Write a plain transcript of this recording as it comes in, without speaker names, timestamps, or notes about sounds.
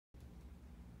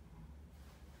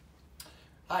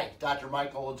Hi, Dr.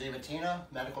 Michael DiMattina,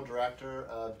 Medical Director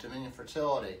of Dominion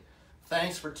Fertility.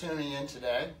 Thanks for tuning in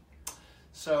today.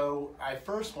 So I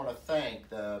first want to thank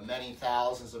the many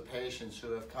thousands of patients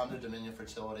who have come to Dominion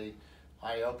Fertility.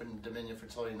 I opened Dominion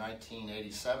Fertility in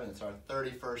 1987. It's our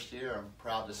 31st year, I'm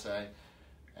proud to say.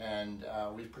 And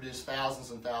we've produced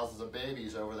thousands and thousands of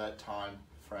babies over that time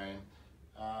frame.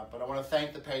 But I want to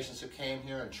thank the patients who came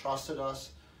here and trusted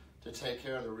us to take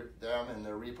care of them and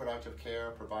their reproductive care,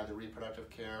 provide the reproductive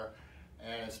care.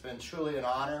 And it's been truly an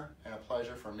honor and a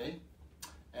pleasure for me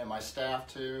and my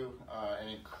staff too, an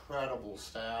incredible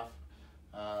staff,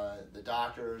 the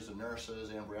doctors, the nurses,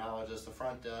 the embryologists, the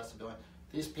front desk, the billing.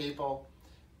 These people,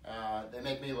 they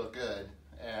make me look good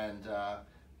and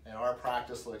our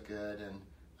practice look good, and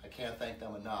I can't thank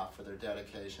them enough for their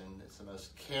dedication. It's the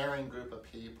most caring group of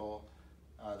people.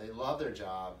 They love their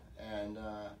job, and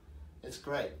it's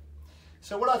great.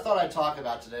 So what I thought I'd talk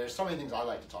about today, there's so many things I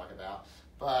like to talk about,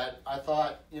 but I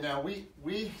thought, you know,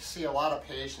 we see a lot of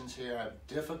patients here have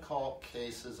difficult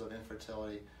cases of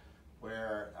infertility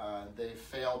where they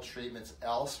failed treatments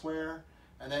elsewhere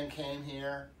and then came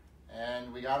here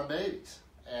and we got them babies.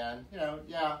 And, you know,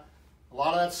 yeah, a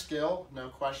lot of that's skill, no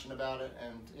question about it,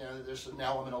 and, you know, there's an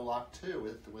element of luck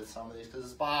too with some of these, because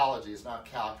it's biology, it's not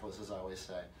calculus, as I always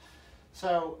say.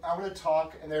 So I'm going to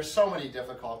talk, and there's so many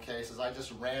difficult cases. I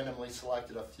just randomly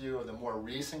selected a few of the more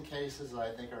recent cases that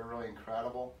I think are really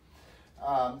incredible.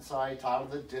 So I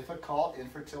titled it Difficult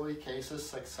Infertility Cases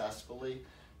Successfully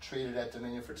Treated at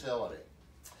Dominion Fertility.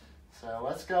 So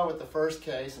let's go with the first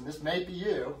case, and this may be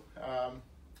you.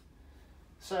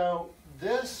 So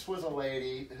this was a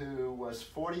lady who was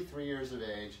 43 years of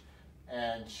age,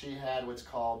 and she had what's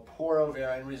called poor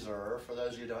ovarian reserve. For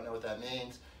those of you who don't know what that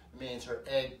means, it means her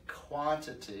egg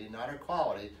quantity, not her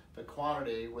quality, but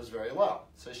quantity was very low.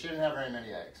 So she didn't have very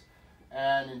many eggs.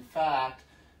 And in fact,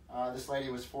 this lady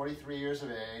was 43 years of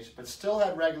age, but still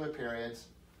had regular periods.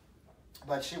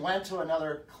 But she went to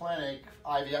another clinic,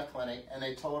 IVF clinic, and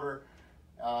they told her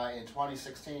in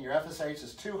 2016, your FSH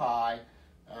is too high,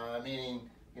 meaning,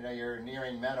 you know, you're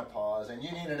nearing menopause, and you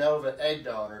need an egg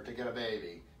donor to get a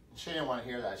baby. And she didn't want to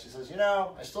hear that. She says, you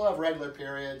know, I still have regular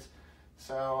periods,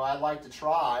 so I'd like to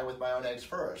try with my own eggs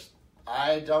first.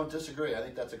 I don't disagree. I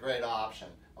think that's a great option.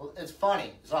 It's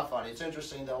funny. It's not funny. It's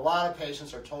interesting that a lot of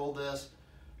patients are told this,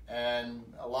 and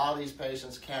a lot of these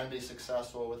patients can be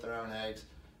successful with their own eggs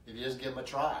if you just give them a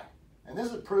try. And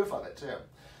this is proof of it, too.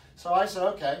 So I said,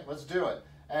 okay, let's do it.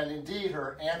 And indeed,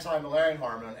 her anti-Müllerian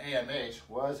hormone, AMH,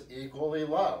 was equally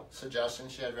low, suggesting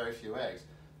she had very few eggs.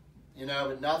 You know,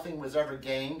 but nothing was ever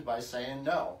gained by saying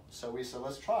no. So we said,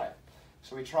 let's try it.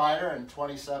 So we tried her in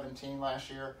 2017 last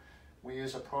year. We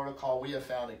used a protocol we have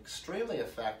found extremely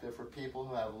effective for people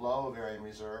who have low ovarian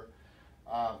reserve,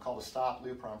 called the Stop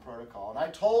Lupron protocol. And I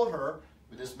told her,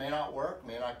 this may not work,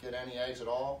 may not get any eggs at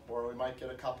all, or we might get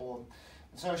a couple.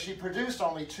 And so she produced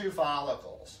only 2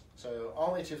 follicles. So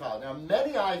only 2 follicles. Now,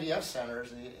 many IVF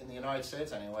centers, in the United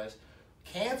States anyways,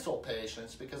 cancel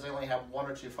patients because they only have 1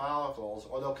 or 2 follicles,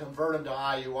 or they'll convert them to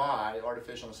IUI,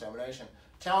 artificial insemination,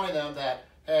 telling them that,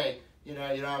 hey, you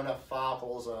know, you don't have enough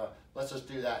follicles, let's just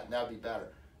do that and that would be better.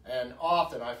 And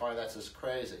often I find that's just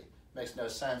crazy. Makes no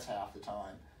sense half the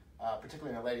time,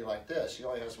 particularly in a lady like this. She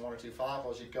only has 1 or 2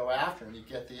 follicles, you go after and you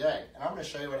get the egg. And I'm going to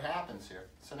show you what happens here.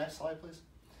 So next slide, please.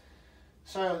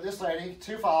 So this lady,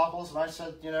 2 follicles, and I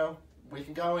said, you know, we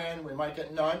can go in, we might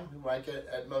get none, we might get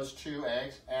at most 2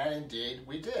 eggs, and indeed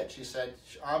we did. She said,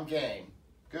 I'm game.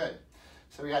 Good.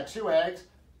 So we had 2 eggs.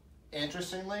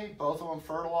 Interestingly, both of them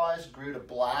fertilized, grew to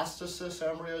blastocyst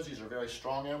embryos. These are very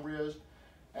strong embryos.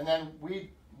 And then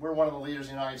we're one of the leaders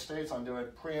in the United States on doing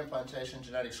pre-implantation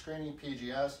genetic screening,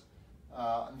 PGS.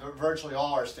 Virtually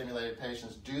all our stimulated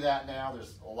patients do that now.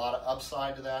 There's a lot of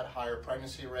upside to that, higher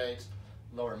pregnancy rates,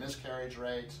 lower miscarriage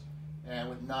rates, and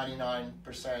with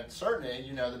 99% certainty,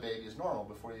 you know the baby is normal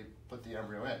before you put the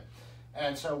embryo in.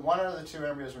 And so one of the 2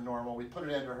 embryos were normal. We put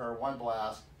it into her, 1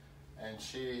 blast, and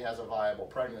she has a viable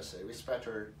pregnancy. We expect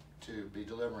her to be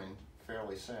delivering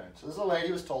fairly soon. So this is a lady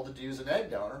who was told to use an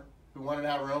egg donor who wanted to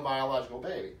have her own biological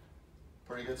baby.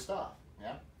 Pretty good stuff,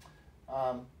 yeah?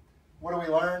 What do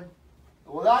we learn?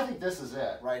 Well, I think this is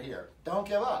it right here. Don't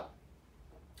give up.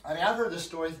 I mean, I've heard this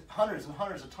story hundreds and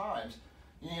hundreds of times.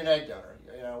 You need an egg donor.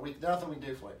 You know, nothing we can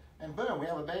do for you. And boom, we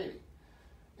have a baby.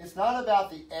 It's not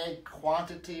about the egg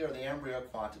quantity or the embryo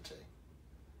quantity.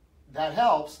 That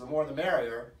helps, the more the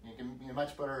merrier. You can be in a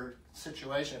much better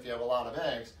situation if you have a lot of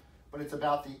eggs, but it's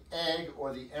about the egg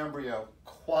or the embryo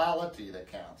quality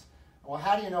that counts. Well,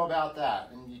 how do you know about that?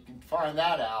 And you can find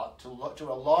that out to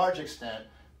a large extent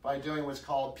by doing what's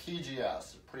called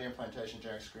PGS, pre-implantation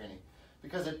genetic screening.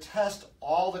 because it tests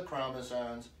all the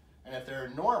chromosomes, and if they're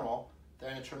normal,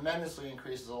 then it tremendously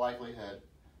increases the likelihood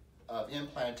of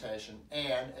implantation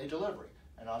and a delivery.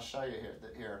 And I'll show you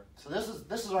here. So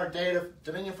this is our data,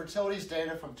 Dominion Fertility's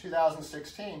data from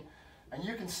 2016, and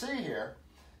you can see here,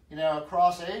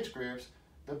 across age groups,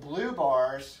 the blue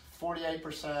bars,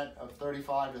 48% of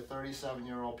 35 to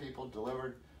 37-year-old people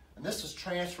delivered, and this is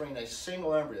transferring a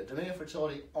single embryo. Dominion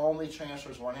Fertility only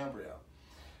transfers one embryo.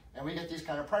 And we get these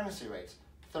kind of pregnancy rates,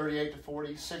 38 to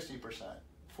 40, 60%,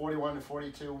 41 to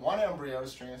 42, one embryo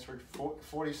is transferred,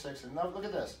 46, and look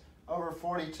at this, over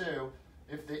 42,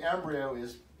 if the embryo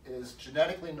is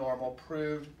genetically normal,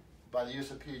 proved by the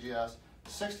use of PGS,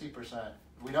 60%.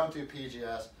 If we don't do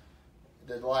PGS,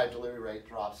 the live delivery rate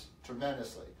drops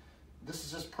tremendously. This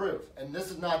is just proof. And this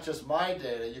is not just my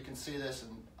data. You can see this in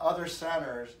other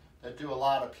centers that do a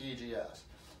lot of PGS.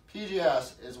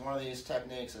 PGS is one of these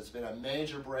techniques that's been a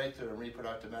major breakthrough in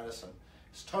reproductive medicine.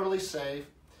 It's totally safe.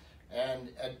 And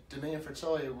at Dominion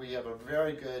Fertility, we have a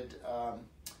very good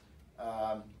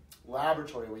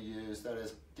laboratory we use that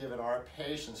has given our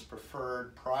patients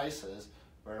preferred prices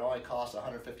where it only costs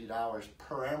 $150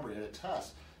 per embryo to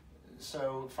test.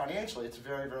 So financially, it's a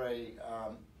very, very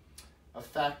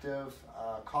effective,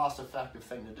 cost-effective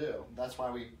thing to do. That's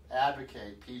why we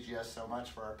advocate PGS so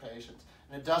much for our patients.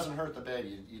 And it doesn't hurt the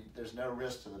baby. There's no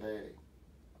risk to the baby.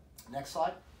 Next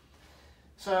slide.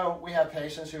 So we have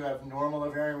patients who have normal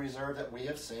ovarian reserve that we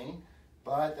have seen,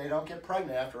 but they don't get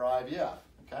pregnant after IVF.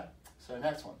 Okay. So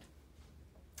next one.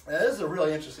 Now, this is a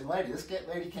really interesting lady. This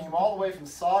lady came all the way from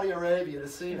Saudi Arabia to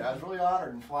see me. I was really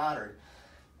honored and flattered.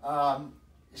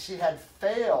 She had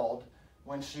failed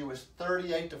when she was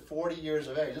 38 to 40 years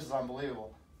of age. This is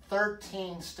unbelievable.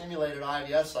 13 stimulated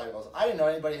IVF cycles. I didn't know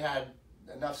anybody had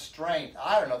enough strength.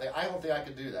 I don't think I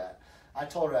could do that. I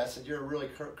told her, I said, you're a really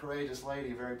courageous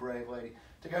lady, very brave lady,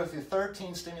 to go through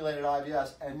 13 stimulated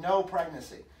IVFs and no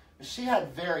pregnancy. But she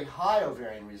had very high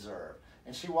ovarian reserve.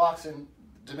 And she walks in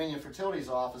Dominion Fertility's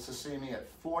office to see me at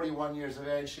 41 years of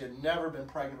age. She had never been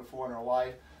pregnant before in her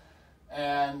life.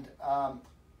 And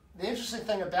the interesting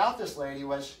thing about this lady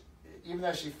was, even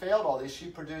though she failed all these, she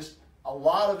produced a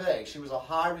lot of eggs. She was a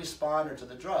high responder to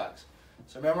the drugs.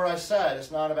 So remember I said,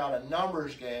 it's not about a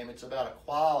numbers game, it's about a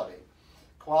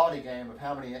quality game of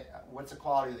what's the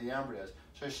quality of the embryos.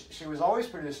 So she was always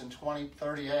producing 20,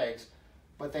 30 eggs,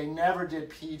 but they never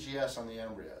did PGS on the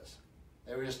embryos.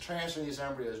 They were just transferring these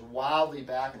embryos wildly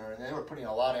back in her, and they were putting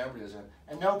a lot of embryos in,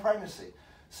 and no pregnancy.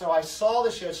 So I saw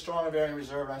that she had strong ovarian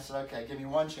reserve, and I said, okay, give me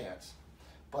one chance.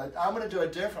 But I'm going to do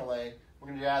it differently. We're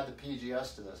going to add the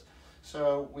PGS to this.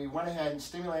 So we went ahead and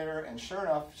stimulated her, and sure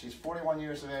enough, she's 41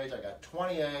 years of age. I got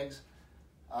 20 eggs.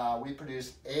 We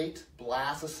produced 8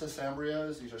 blastocyst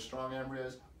embryos. These are strong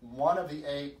embryos. One of the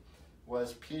 8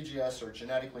 was PGS, or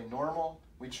genetically normal.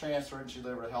 We transferred, and she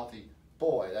delivered a healthy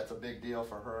boy. That's a big deal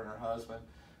for her and her husband.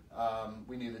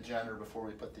 We knew the gender before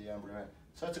we put the embryo in.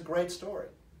 So it's a great story.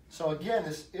 So again,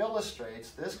 this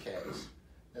illustrates this case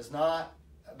is not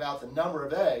about the number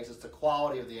of eggs, it's the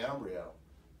quality of the embryo.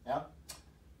 Yeah?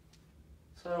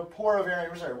 So poor ovarian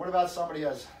reserve. What about somebody who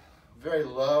has very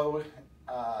low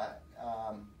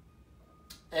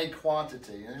egg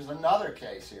quantity? And there's another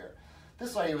case here.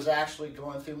 This lady was actually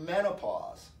going through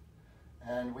menopause.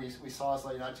 And we saw this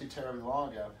lady not too terribly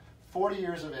long ago. 40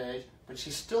 years of age, but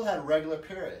she still had regular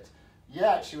periods.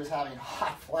 Yet she was having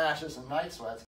hot flashes and night sweats.